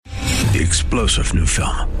The explosive new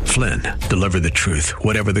film, Flynn, deliver the truth,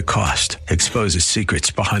 whatever the cost. Exposes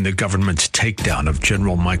secrets behind the government's takedown of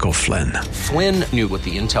General Michael Flynn. Flynn knew what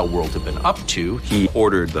the intel world had been up to. He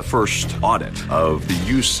ordered the first audit of the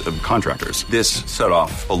use of contractors. This set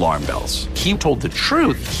off alarm bells. He told the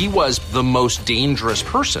truth. He was the most dangerous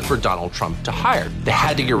person for Donald Trump to hire. They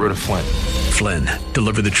had to get rid of Flynn. Flynn,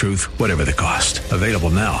 deliver the truth, whatever the cost. Available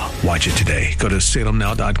now. Watch it today. Go to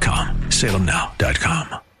salemnow.com.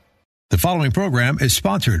 salemnow.com. The following program is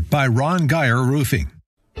sponsored by Ron Geyer Roofing.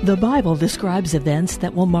 The Bible describes events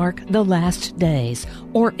that will mark the last days,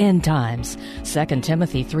 or end times. 2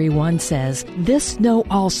 Timothy 3:1 says, "This know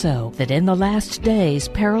also, that in the last days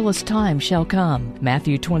perilous times shall come."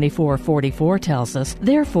 Matthew 24:44 tells us,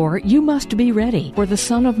 "Therefore you must be ready, for the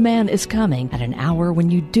Son of Man is coming at an hour when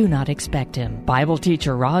you do not expect him." Bible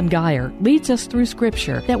teacher Ron Geyer leads us through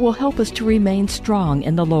Scripture that will help us to remain strong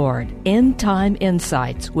in the Lord. End Time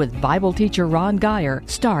Insights with Bible teacher Ron Geyer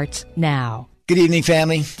starts now. Good evening,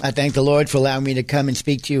 family. I thank the Lord for allowing me to come and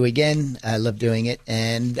speak to you again. I love doing it,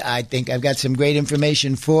 and I think I've got some great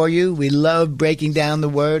information for you. We love breaking down the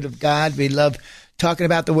Word of God. We love talking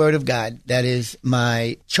about the Word of God. That is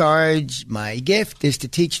my charge, my gift, is to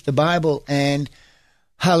teach the Bible, and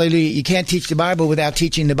hallelujah, you can't teach the Bible without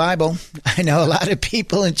teaching the Bible. I know a lot of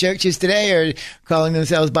people in churches today are calling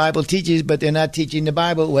themselves Bible teachers, but they're not teaching the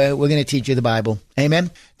Bible. Well, we're going to teach you the Bible.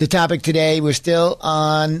 Amen. The topic today, we're still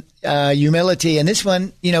on humility. And this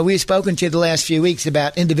one, we've spoken to the last few weeks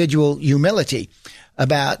about individual humility,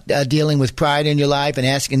 about dealing with pride in your life and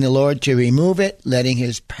asking the Lord to remove it, letting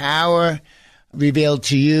his power reveal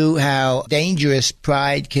to you how dangerous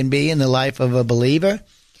pride can be in the life of a believer.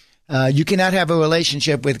 You cannot have a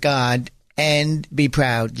relationship with God and be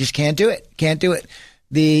proud. Just can't do it. Can't do it.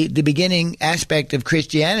 The beginning aspect of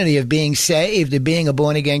Christianity, of being saved, of being a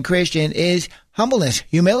born-again Christian, is humbleness,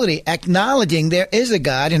 humility, acknowledging there is a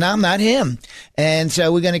God and I'm not him. And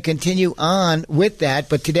so we're going to continue on with that.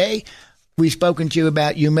 But today we've spoken to you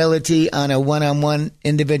about humility on a one-on-one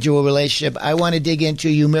individual relationship. I want to dig into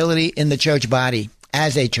humility in the church body.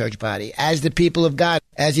 As a church body, as the people of God,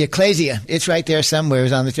 as the ecclesia. It's right there somewhere.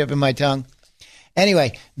 It's on the tip of my tongue.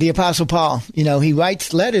 Anyway, the Apostle Paul, he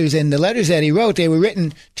writes letters, and the letters that he wrote, they were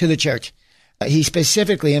written to the church. He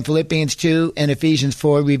specifically, in Philippians 2 and Ephesians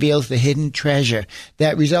 4, reveals the hidden treasure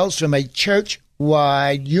that results from a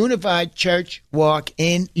church-wide, unified church walk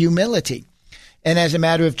in humility. And as a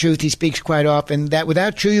matter of truth, he speaks quite often that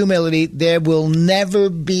without true humility, there will never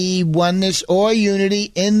be oneness or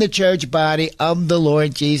unity in the church body of the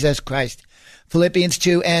Lord Jesus Christ. Philippians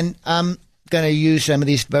 2, and I'm going to use some of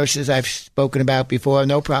these verses I've spoken about before.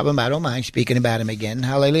 No problem. I don't mind speaking about them again.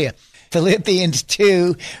 Hallelujah. Philippians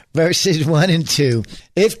 2, verses 1 and 2.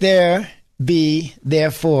 If there be,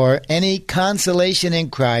 therefore, any consolation in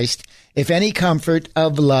Christ, if any comfort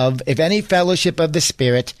of love, if any fellowship of the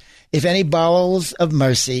Spirit, if any bowels of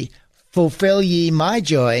mercy, fulfill ye my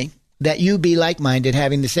joy, that you be like-minded,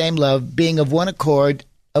 having the same love, being of one accord,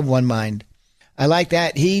 of one mind. I like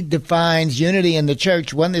that. He defines unity in the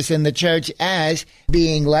church, oneness in the church, as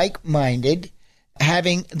being like-minded,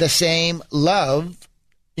 having the same love.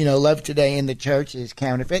 Love today in the church is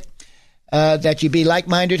counterfeit. That you be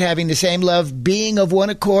like-minded, having the same love, being of one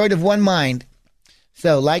accord, of one mind.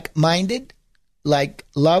 So like-minded,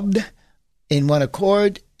 like-loved, in one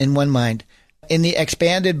accord, in one mind. In the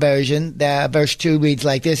expanded version, verse 2 reads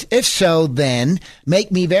like this: If so, then,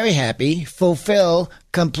 make me very happy, fulfill,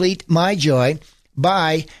 complete my joy,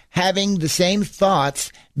 by having the same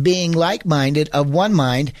thoughts, being like-minded, of one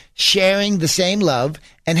mind, sharing the same love,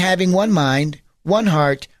 and having one mind, one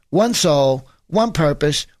heart, one soul, one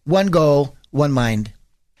purpose, one goal, one mind.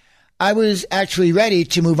 I was actually ready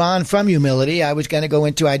to move on from humility. I was going to go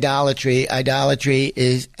into idolatry. Idolatry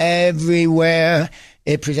is everywhere.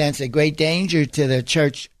 It presents a great danger to the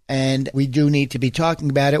church, and we do need to be talking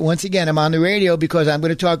about it. Once again, I'm on the radio because I'm going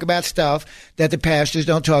to talk about stuff that the pastors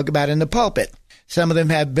don't talk about in the pulpit. Some of them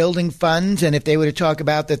have building funds, and if they were to talk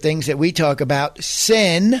about the things that we talk about,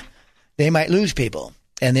 sin, they might lose people,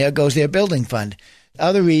 and there goes their building fund.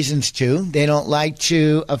 Other reasons, too, they don't like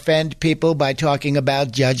to offend people by talking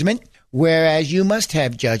about judgment, whereas you must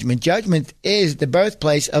have judgment. Judgment is the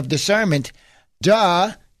birthplace of discernment.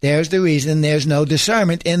 There's the reason there's no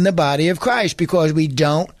discernment in the body of Christ, because we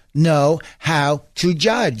don't know how to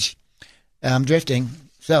judge. I'm drifting.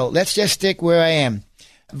 So let's just stick where I am.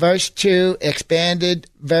 Verse 2, expanded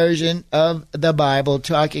version of the Bible,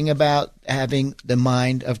 talking about having the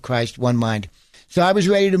mind of Christ, one mind. So I was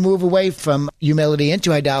ready to move away from humility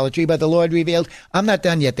into idolatry, but the Lord revealed, I'm not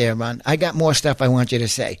done yet there, Ron. I got more stuff I want you to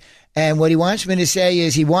say. And what he wants me to say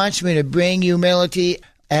is he wants me to bring humility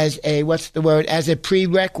as a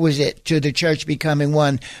prerequisite to the church becoming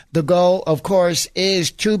one. The goal, of course, is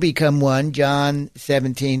to become one. John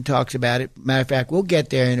 17 talks about it. Matter of fact, we'll get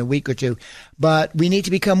there in a week or two. But we need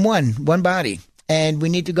to become one body. And we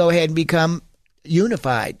need to go ahead and become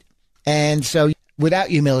unified. And so without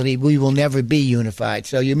humility, we will never be unified.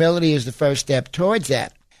 So humility is the first step towards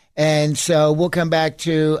that. And so we'll come back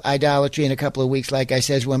to idolatry in a couple of weeks, like I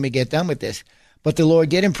said, when we get done with this. But the Lord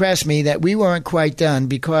did impress me that we weren't quite done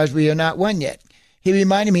because we are not one yet. He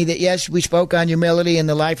reminded me that, yes, we spoke on humility in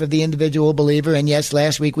the life of the individual believer. And yes,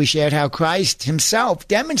 last week we shared how Christ himself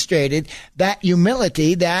demonstrated that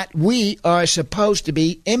humility that we are supposed to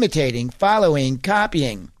be imitating, following,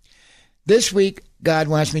 copying. This week, God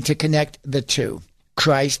wants me to connect the two,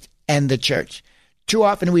 Christ and the church. Too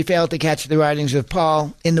often we fail to catch the writings of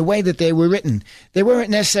Paul in the way that they were written. They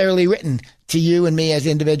weren't necessarily written to you and me as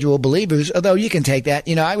individual believers, although you can take that.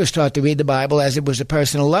 I was taught to read the Bible as it was a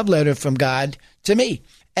personal love letter from God to me.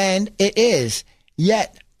 And it is.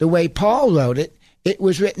 Yet, the way Paul wrote it, it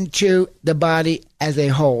was written to the body as a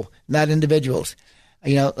whole, not individuals.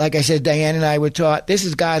 Like I said, Diane and I were taught this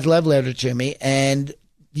is God's love letter to me. And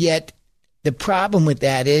yet, the problem with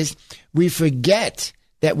that is we forget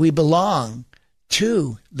that we belong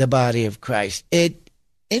to the body of Christ. It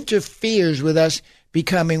interferes with us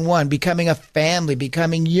becoming one, becoming a family,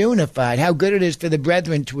 becoming unified. How good it is for the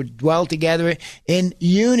brethren to dwell together in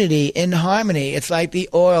unity, in harmony. It's like the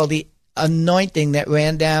oil, the anointing that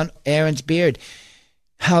ran down Aaron's beard.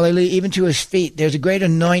 Hallelujah, even to his feet. There's a great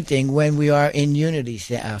anointing when we are in unity,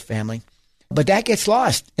 family. But that gets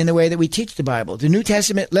lost in the way that we teach the Bible. The New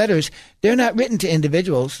Testament letters, they're not written to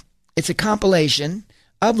individuals. It's a compilation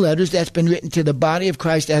of letters that's been written to the body of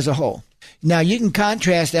Christ as a whole. Now, you can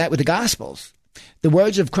contrast that with the Gospels. The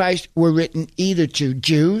words of Christ were written either to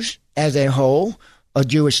Jews as a whole, a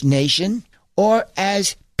Jewish nation, or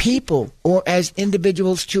as people, or as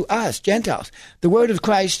individuals to us, Gentiles. The word of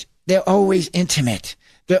Christ, they're always intimate.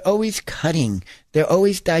 They're always cutting. They're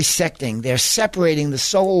always dissecting. They're separating the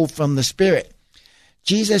soul from the spirit.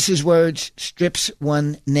 Jesus' words strips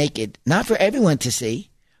one naked, not for everyone to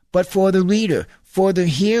see, but for the reader, for the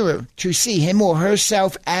hearer to see him or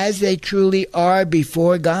herself as they truly are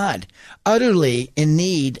before God, utterly in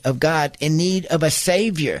need of God, in need of a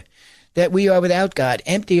Savior, that we are without God,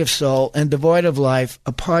 empty of soul and devoid of life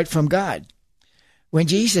apart from God. When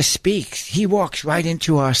Jesus speaks, he walks right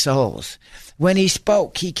into our souls. When he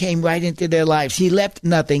spoke, he came right into their lives. He left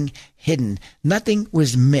nothing hidden. Nothing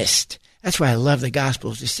was missed. That's why I love the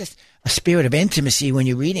Gospels. It's just a spirit of intimacy when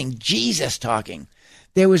you're reading Jesus talking.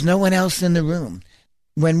 There was no one else in the room.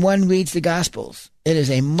 When one reads the Gospels, it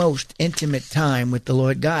is a most intimate time with the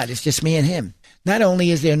Lord God. It's just me and him. Not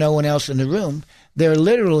only is there no one else in the room, there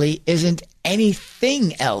literally isn't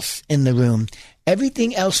anything else in the room.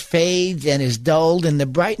 Everything else fades and is dulled in the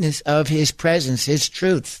brightness of his presence, his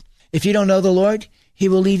truth. If you don't know the Lord, he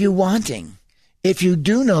will leave you wanting. If you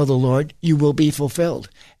do know the Lord, you will be fulfilled.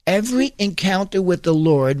 Every encounter with the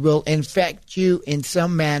Lord will infect you in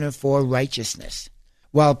some manner for righteousness.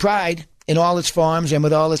 While pride, in all its forms and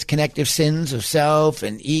with all its connective sins of self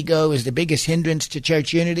and ego, is the biggest hindrance to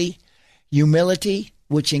church unity, humility,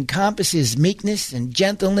 which encompasses meekness and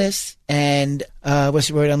gentleness and, what's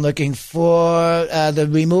the word I'm looking for? The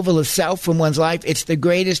removal of self from one's life. It's the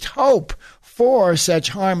greatest hope for such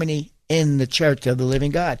harmony in the church of the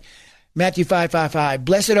living God. Matthew 5:5.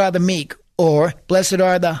 Blessed are the meek, or blessed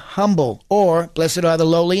are the humble, or blessed are the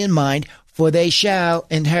lowly in mind, for they shall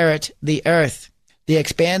inherit the earth. The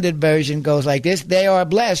expanded version goes like this. They are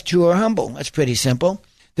blessed who are humble. That's pretty simple.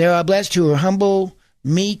 They are blessed who are humble,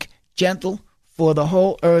 meek, gentle, for the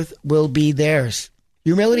whole earth will be theirs.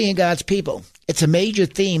 Humility in God's people. It's a major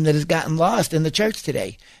theme that has gotten lost in the church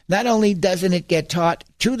today. Not only doesn't it get taught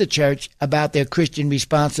to the church about their Christian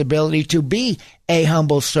responsibility to be a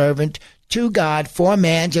humble servant to God for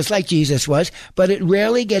man, just like Jesus was, but it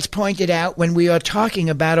rarely gets pointed out when we are talking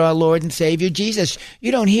about our Lord and Savior Jesus.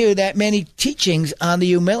 You don't hear that many teachings on the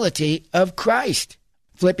humility of Christ.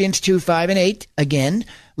 Philippians 2:5-8, again,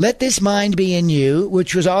 let this mind be in you,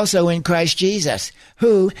 which was also in Christ Jesus,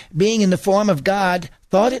 who, being in the form of God,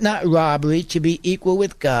 thought it not robbery to be equal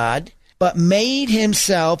with God, but made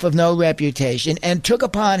himself of no reputation, and took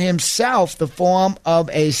upon himself the form of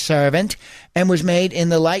a servant, and was made in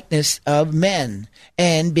the likeness of men.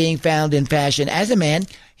 And being found in fashion as a man,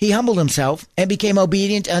 he humbled himself, and became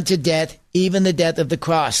obedient unto death, even the death of the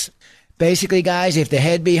cross. Basically, guys, if the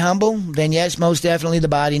head be humble, then yes, most definitely the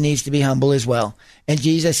body needs to be humble as well. And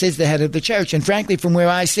Jesus is the head of the church. And frankly, from where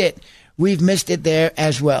I sit, we've missed it there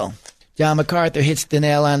as well. John MacArthur hits the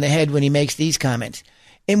nail on the head when he makes these comments.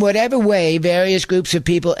 In whatever way various groups of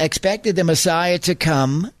people expected the Messiah to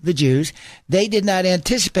come, the Jews, they did not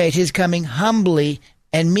anticipate his coming humbly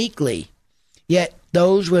and meekly. Yet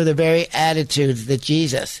those were the very attitudes that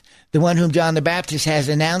Jesus, the one whom John the Baptist has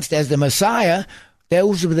announced as the Messiah,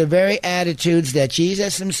 those were the very attitudes that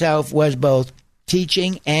Jesus himself was both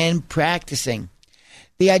teaching and practicing.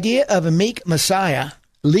 The idea of a meek Messiah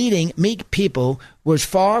leading meek people was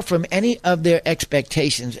far from any of their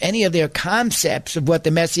expectations, any of their concepts of what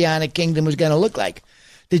the Messianic kingdom was going to look like.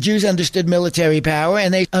 The Jews understood military power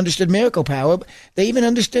and they understood miracle power. They even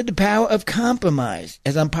understood the power of compromise,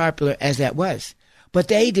 as unpopular as that was. But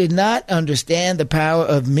they did not understand the power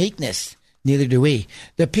of meekness. Neither do we.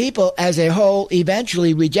 The people as a whole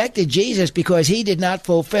eventually rejected Jesus because he did not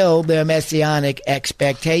fulfill their messianic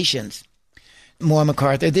expectations. Moore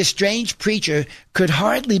MacArthur, this strange preacher could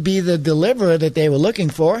hardly be the deliverer that they were looking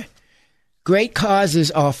for. Great causes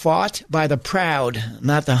are fought by the proud,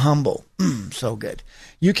 not the humble. So good.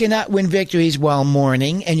 You cannot win victories while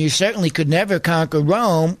mourning, and you certainly could never conquer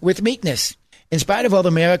Rome with meekness. In spite of all the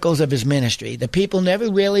miracles of his ministry, the people never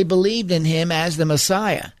really believed in him as the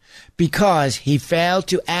Messiah because he failed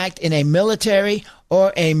to act in a military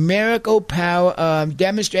or a miracle power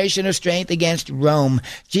demonstration of strength against Rome.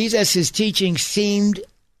 Jesus' teaching seemed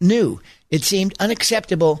new. It seemed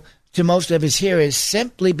unacceptable to most of his hearers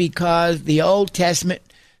simply because the Old Testament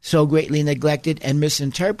so greatly neglected and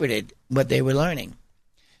misinterpreted what they were learning.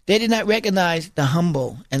 They did not recognize the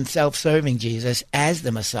humble and self-serving Jesus as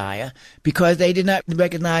the Messiah because they did not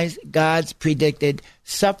recognize God's predicted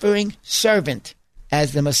suffering servant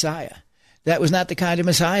as the Messiah. That was not the kind of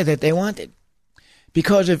Messiah that they wanted.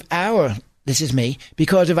 Because of our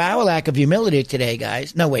lack of humility today,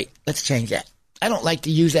 guys. No, wait, let's change that. I don't like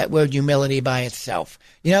to use that word humility by itself.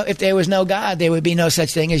 You know, if there was no God, there would be no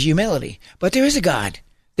such thing as humility. But there is a God.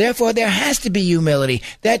 Therefore, there has to be humility,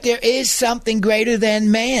 that there is something greater than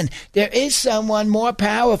man. There is someone more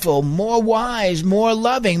powerful, more wise, more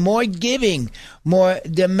loving, more giving, more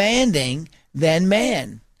demanding than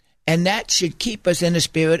man. And that should keep us in a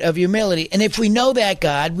spirit of humility. And if we know that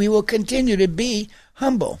God, we will continue to be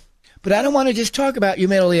humble. But I don't want to just talk about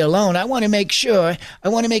humility alone. I want to make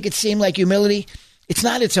it seem like humility, it's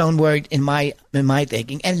not its own word in my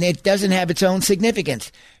thinking, and it doesn't have its own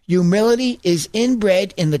significance. Humility is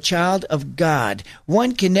inbred in the child of God.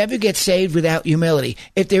 One can never get saved without humility.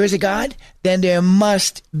 If there is a God, then there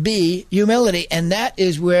must be humility. And that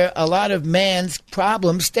is where a lot of man's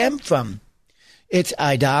problems stem from. It's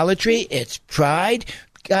idolatry. It's pride.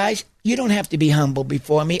 Guys, you don't have to be humble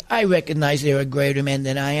before me. I recognize there are greater men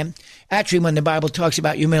than I am. Actually, when the Bible talks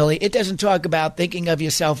about humility, it doesn't talk about thinking of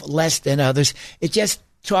yourself less than others. It just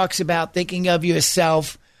talks about thinking of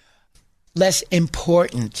yourself less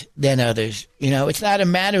important than others. You know, it's not a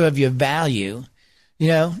matter of your value. You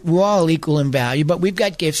know, we're all equal in value, but we've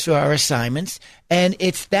got gifts for our assignments, and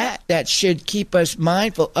it's that should keep us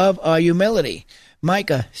mindful of our humility.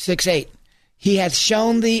 Micah 6:8, he hath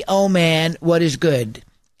shown thee, O man, what is good,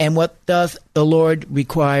 and what doth the Lord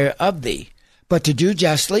require of thee, but to do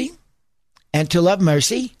justly, and to love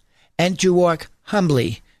mercy, and to walk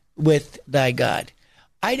humbly with thy God.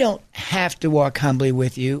 I don't have to walk humbly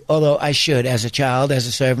with you, although I should as a child, as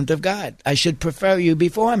a servant of God. I should prefer you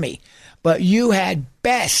before me. But you had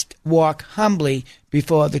best walk humbly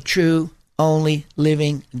before the true, only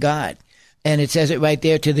living God. And it says it right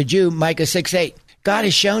there to the Jew, Micah 6:8. God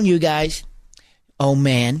has shown you guys, oh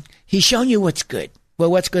man, he's shown you what's good.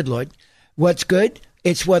 Well, what's good, Lord? What's good?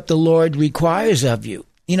 It's what the Lord requires of you.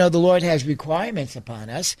 You know, the Lord has requirements upon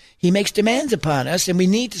us. He makes demands upon us, and we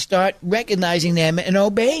need to start recognizing them and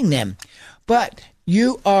obeying them. But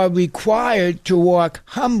you are required to walk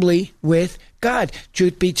humbly with God.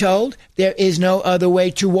 Truth be told, there is no other way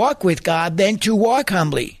to walk with God than to walk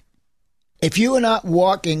humbly. If you are not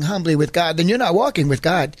walking humbly with God, then you're not walking with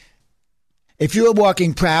God. If you are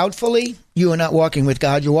walking proudfully, you are not walking with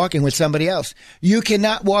God. You're walking with somebody else. You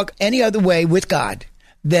cannot walk any other way with God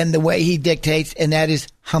than the way he dictates, and that is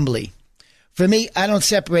humbly. For me, I don't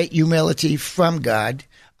separate humility from God.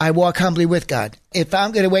 I walk humbly with God. If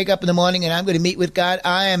I'm going to wake up in the morning and I'm going to meet with God,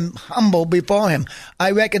 I am humble before him.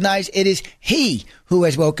 I recognize it is he who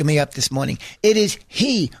has woken me up this morning. It is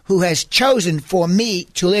he who has chosen for me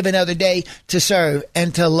to live another day, to serve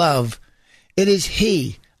and to love. It is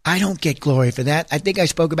he. I don't get glory for that. I think I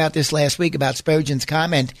spoke about this last week, about Spurgeon's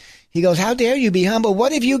comment. He goes, how dare you be humble?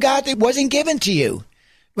 What have you got that wasn't given to you?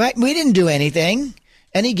 Right? We didn't do anything.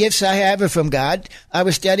 Any gifts I have are from God. I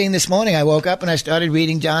was studying this morning. I woke up and I started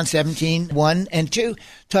reading John 17:1 and 2,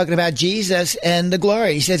 talking about Jesus and the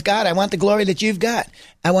glory. He says, God, I want the glory that you've got.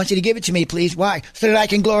 I want you to give it to me, please. Why? So that I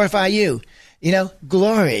can glorify you.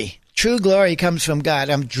 Glory. True glory comes from God.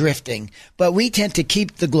 I'm drifting. But we tend to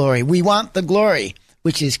keep the glory. We want the glory,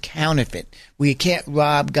 which is counterfeit. We can't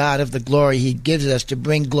rob God of the glory he gives us to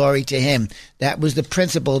bring glory to him. That was the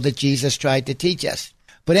principle that Jesus tried to teach us.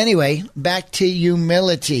 But anyway, back to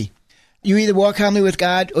humility. You either walk humbly with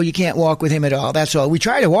God or you can't walk with him at all. That's all. We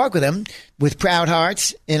try to walk with him with proud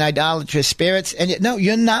hearts and idolatrous spirits. And yet, no,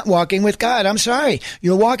 you're not walking with God. I'm sorry.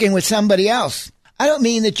 You're walking with somebody else. I don't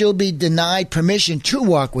mean that you'll be denied permission to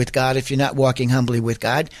walk with God if you're not walking humbly with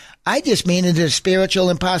God. I just mean it is a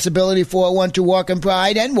spiritual impossibility for one to walk in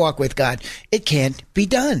pride and walk with God. It can't be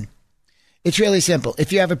done. It's really simple.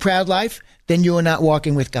 If you have a proud life, then you are not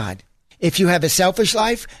walking with God. If you have a selfish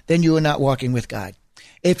life, then you are not walking with God.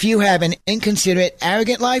 If you have an inconsiderate,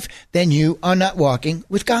 arrogant life, then you are not walking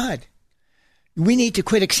with God. We need to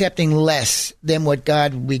quit accepting less than what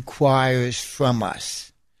God requires from us.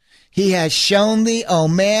 He has shown thee, O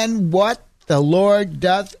man, what the Lord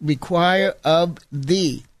doth require of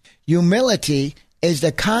thee. Humility is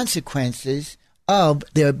the consequences of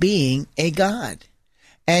there being a God.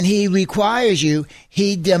 And he requires you,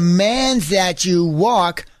 he demands that you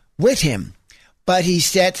walk with him. But he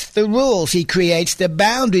sets the rules. He creates the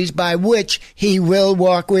boundaries by which he will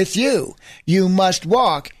walk with you. You must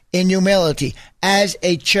walk in humility as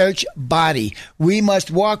a church body. We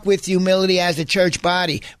must walk with humility as a church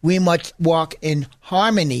body. We must walk in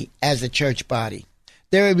harmony as a church body.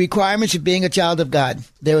 There are requirements of being a child of God.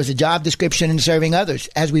 There is a job description in serving others.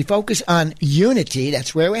 As we focus on unity,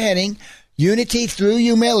 that's where we're heading, unity through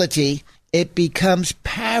humility, it becomes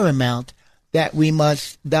paramount that we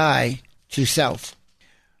must die to self.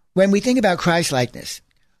 When we think about Christ-likeness,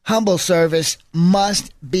 humble service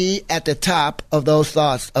must be at the top of those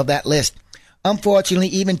thoughts, of that list. Unfortunately,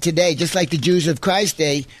 even today, just like the Jews of Christ's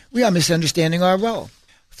day, we are misunderstanding our role.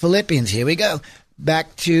 Philippians, here we go.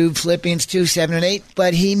 Back to Philippians 2, 7 and 8.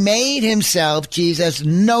 But he made himself, Jesus,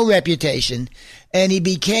 no reputation, and he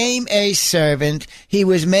became a servant. He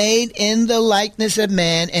was made in the likeness of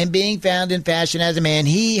man, and being found in fashion as a man,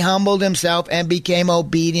 he humbled himself and became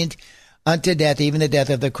obedient unto death, even the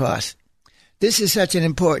death of the cross. This is such an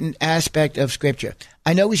important aspect of Scripture.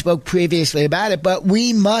 I know we spoke previously about it, but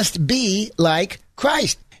we must be like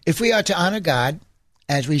Christ. If we are to honor God,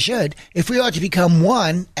 as we should, if we are to become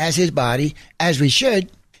one as his body, as we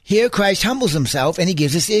should, here Christ humbles himself and he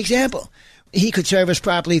gives us the example. He could serve us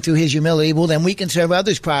properly through his humility. Well, then we can serve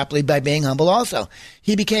others properly by being humble also.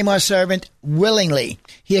 He became our servant willingly.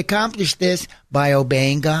 He accomplished this by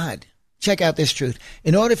obeying God. Check out this truth.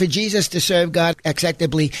 In order for Jesus to serve God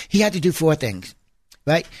acceptably, he had to do 4 things,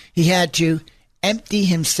 right? He had to empty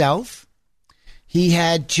himself. He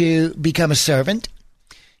had to become a servant.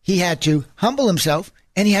 He had to humble himself,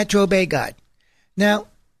 and he had to obey God. Now,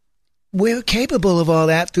 we're capable of all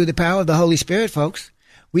that through the power of the Holy Spirit, folks.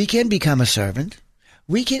 We can become a servant.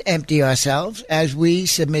 We can empty ourselves as we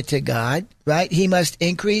submit to God, right? He must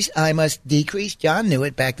increase, I must decrease. John knew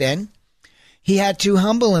it back then. He had to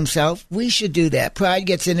humble himself. We should do that. Pride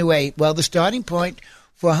gets in the way. Well, the starting point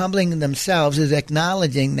for humbling themselves is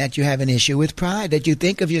acknowledging that you have an issue with pride, that you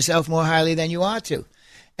think of yourself more highly than you ought to.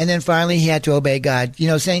 And then finally, he had to obey God.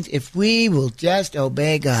 Saints, if we will just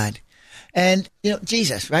obey God. And,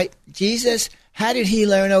 Jesus, right? Jesus, how did he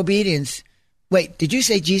learn obedience? Wait, did you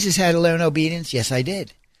say Jesus had to learn obedience? Yes, I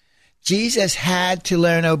did. Jesus had to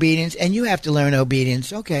learn obedience, and you have to learn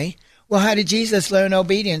obedience. Okay. Well, how did Jesus learn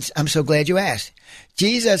obedience? I'm so glad you asked.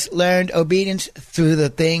 Jesus learned obedience through the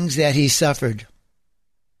things that he suffered.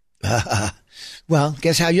 Well,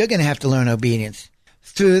 guess how you're going to have to learn obedience?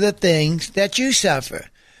 Through the things that you suffer.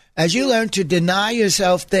 As you learn to deny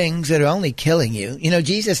yourself things that are only killing you.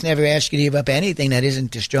 Jesus never asked you to give up anything that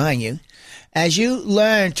isn't destroying you. As you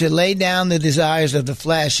learn to lay down the desires of the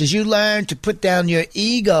flesh, as you learn to put down your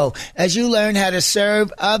ego, as you learn how to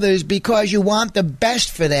serve others because you want the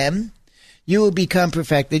best for them, you will become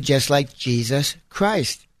perfected just like Jesus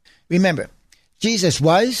Christ. Remember, Jesus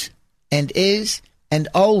was and is and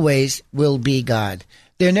always will be God.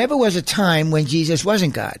 There never was a time when Jesus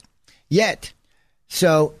wasn't God. Yet,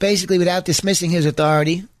 so basically without dismissing his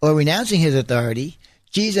authority or renouncing his authority,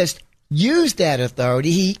 Jesus used that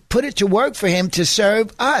authority. He put it to work for him to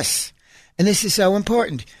serve us. And this is so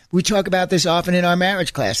important. We talk about this often in our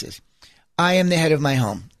marriage classes. I am the head of my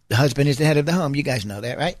home. The husband is the head of the home. You guys know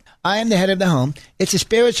that, right? I am the head of the home. It's a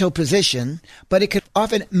spiritual position, but it could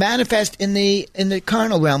often manifest in the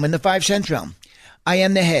carnal realm, in the 5 sense realm. I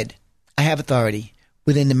am the head. I have authority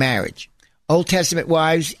within the marriage. Old Testament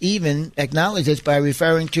wives even acknowledge this by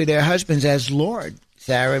referring to their husbands as Lord.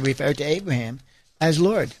 Sarah referred to Abraham as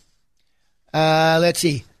Lord. Let's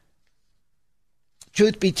see.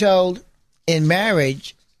 Truth be told, in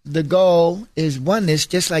marriage, the goal is oneness,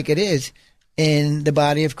 just like it is in the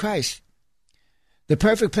body of Christ. The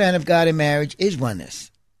perfect plan of God in marriage is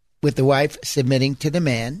oneness, with the wife submitting to the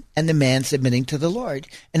man and the man submitting to the Lord.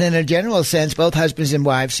 And in a general sense, both husbands and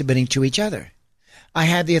wives submitting to each other. I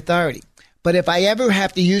have the authority. But if I ever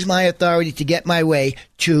have to use my authority to get my way,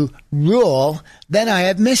 to rule, then I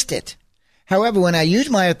have missed it. However, when I use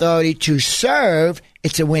my authority to serve,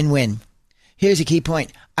 it's a win-win. Here's a key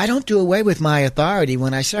point. I don't do away with my authority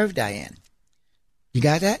when I serve Diane. You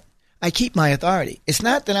got that? I keep my authority. It's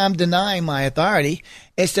not that I'm denying my authority.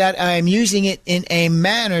 It's that I'm using it in a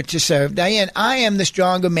manner to serve Diane. I am the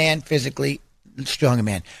stronger man physically. Stronger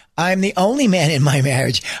man. I'm the only man in my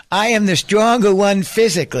marriage. I am the stronger one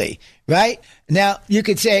physically, right? Now, you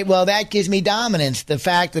could say, well, that gives me dominance, the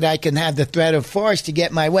fact that I can have the threat of force to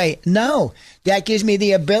get my way. No, that gives me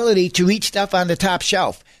the ability to reach stuff on the top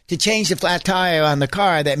shelf, to change the flat tire on the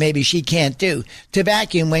car that maybe she can't do, to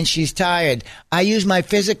vacuum when she's tired. I use my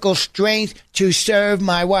physical strength to serve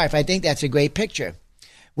my wife. I think that's a great picture.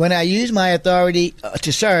 When I use my authority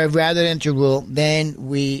to serve rather than to rule, then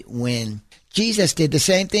we win. Jesus did the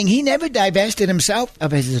same thing. He never divested himself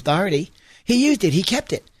of his authority. He used it. He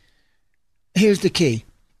kept it. Here's the key.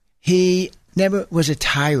 He never was a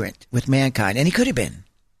tyrant with mankind, and he could have been,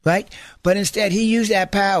 right? But instead, he used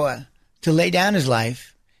that power to lay down his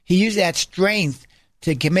life. He used that strength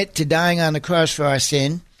to commit to dying on the cross for our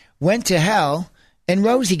sin, went to hell, and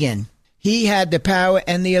rose again. He had the power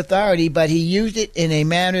and the authority, but he used it in a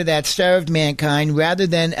manner that served mankind rather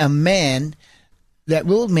than a man that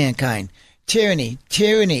ruled mankind. Tyranny.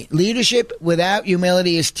 Leadership without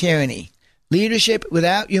humility is tyranny. Leadership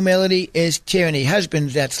without humility is tyranny.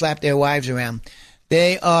 Husbands that slap their wives around.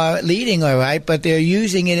 They are leading, all right, but they're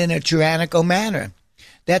using it in a tyrannical manner.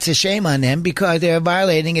 That's a shame on them because they're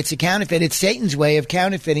violating, it's a counterfeit. It's Satan's way of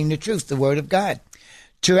counterfeiting the truth, the word of God.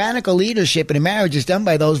 Tyrannical leadership in a marriage is done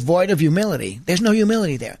by those void of humility. There's no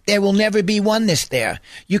humility there. There will never be oneness there.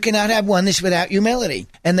 You cannot have oneness without humility.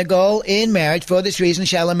 And the goal in marriage, for this reason,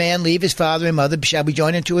 shall a man leave his father and mother, shall be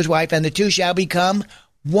joined unto his wife, and the two shall become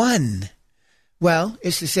one. Well,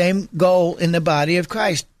 it's the same goal in the body of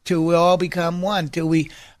Christ, till we all become one, till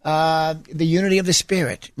we, the unity of the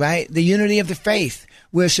Spirit, right? The unity of the faith.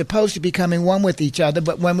 We're supposed to be becoming one with each other,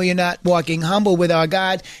 but when we are not walking humble with our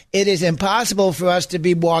God, it is impossible for us to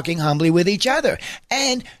be walking humbly with each other.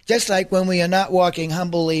 And just like when we are not walking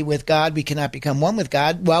humbly with God, we cannot become one with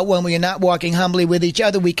God. Well, when we are not walking humbly with each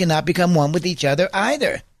other, we cannot become one with each other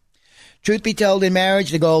either. Truth be told, in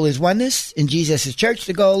marriage, the goal is oneness. In Jesus' church,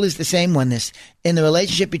 the goal is the same oneness. In the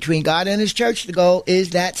relationship between God and his church, the goal is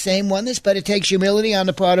that same oneness, but it takes humility on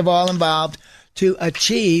the part of all involved to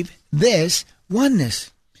achieve this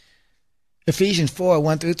oneness. Ephesians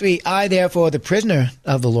 4:1-3. I, therefore, the prisoner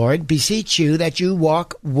of the Lord, beseech you that you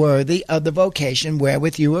walk worthy of the vocation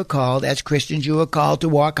wherewith you are called. As Christians, you are called to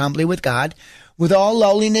walk humbly with God, with all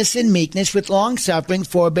lowliness and meekness, with long-suffering,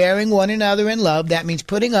 forbearing one another in love. That means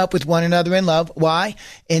putting up with one another in love. Why?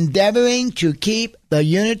 Endeavoring to keep the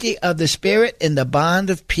unity of the Spirit in the bond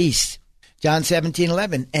of peace. John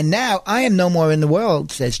 17:11. And now I am no more in the world,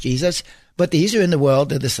 says Jesus, but these are in the world,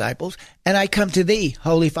 the disciples, and I come to thee,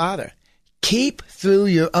 Holy Father. Keep through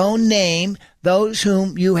your own name those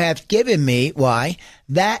whom you have given me. Why?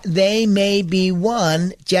 That they may be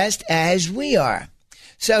one just as we are.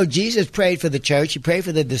 So Jesus prayed for the church. He prayed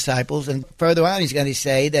for the disciples. And further on, he's going to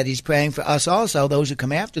say that he's praying for us also, those who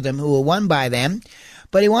come after them, who are one by them.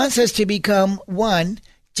 But he wants us to become one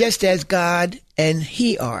just as God and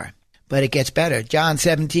he are. But it gets better. John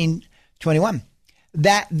 17:21.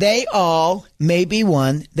 That they all may be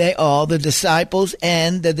one, they all, the disciples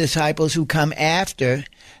and the disciples who come after,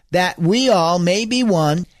 that we all may be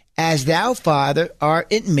one, as thou, Father, art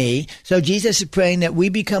in me. So Jesus is praying that we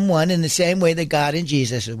become one in the same way that God and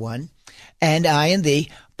Jesus are one, and I and thee,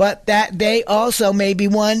 but that they also may be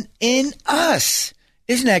one in us.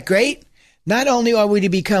 Isn't that great? Not only are we to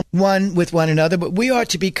become one with one another, but we are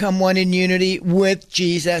to become one in unity with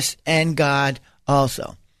Jesus and God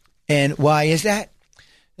also. And why is that?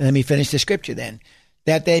 Let me finish the scripture then.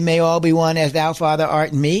 That they may all be one as thou, Father,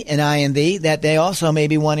 art in me, and I in thee, that they also may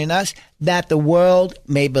be one in us, that the world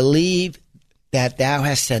may believe that thou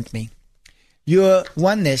hast sent me. Your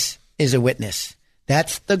oneness is a witness.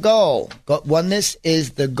 That's the goal. Oneness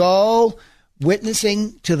is the goal,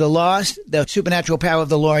 witnessing to the lost, the supernatural power of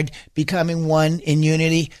the Lord, becoming one in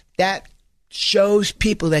unity. That shows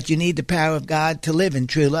people that you need the power of God to live in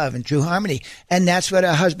true love and true harmony. And that's what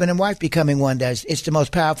a husband and wife becoming one does. It's the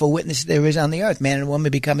most powerful witness there is on the earth. Man and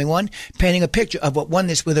woman becoming one, painting a picture of what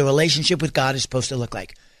oneness with a relationship with God is supposed to look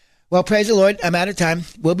like. Well, praise the Lord. I'm out of time.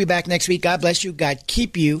 We'll be back next week. God bless you. God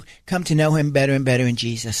keep you. Come to know him better and better in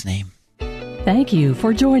Jesus' name. Thank you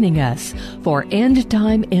for joining us for End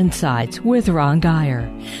Time Insights with Ron Geyer.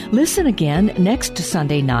 Listen again next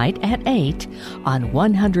Sunday night at 8 on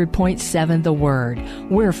 100.7 The Word,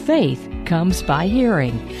 where faith comes by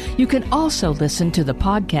hearing. You can also listen to the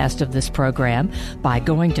podcast of this program by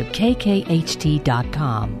going to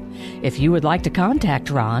kkht.com. If you would like to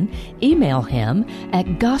contact Ron, email him at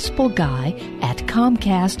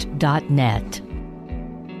gospelguy@comcast.net.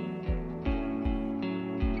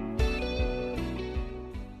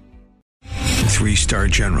 3-star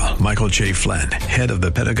General Michael J. Flynn, head of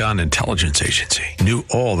the Pentagon Intelligence Agency, knew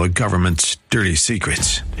all the government's dirty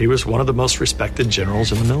secrets. He was one of the most respected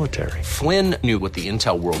generals in the military. Flynn knew what the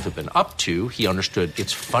intel world had been up to. He understood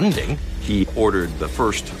its funding. He ordered the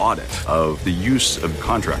first audit of the use of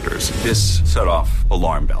contractors. This set off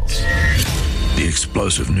alarm bells. The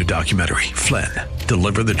explosive new documentary, Flynn,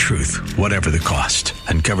 Deliver the Truth, Whatever the Cost,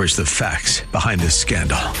 uncovers the facts behind this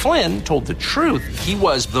scandal. Flynn told the truth. He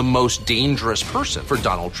was the most dangerous person for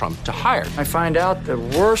Donald Trump to hire. I find out the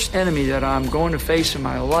worst enemy that I'm going to face in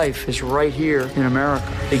my life is right here in America.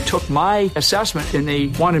 They took my assessment and they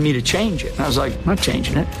wanted me to change it. And I was like, I'm not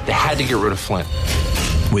changing it. They had to get rid of Flynn.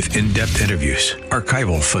 With in-depth interviews,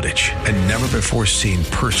 archival footage, and never-before-seen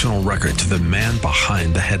personal records of the man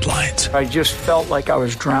behind the headlines. I just felt like I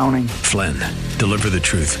was drowning. Flynn, Deliver the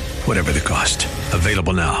Truth, Whatever the Cost.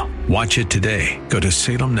 Available now. Watch it today. Go to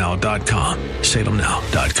salemnow.com.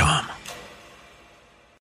 salemnow.com.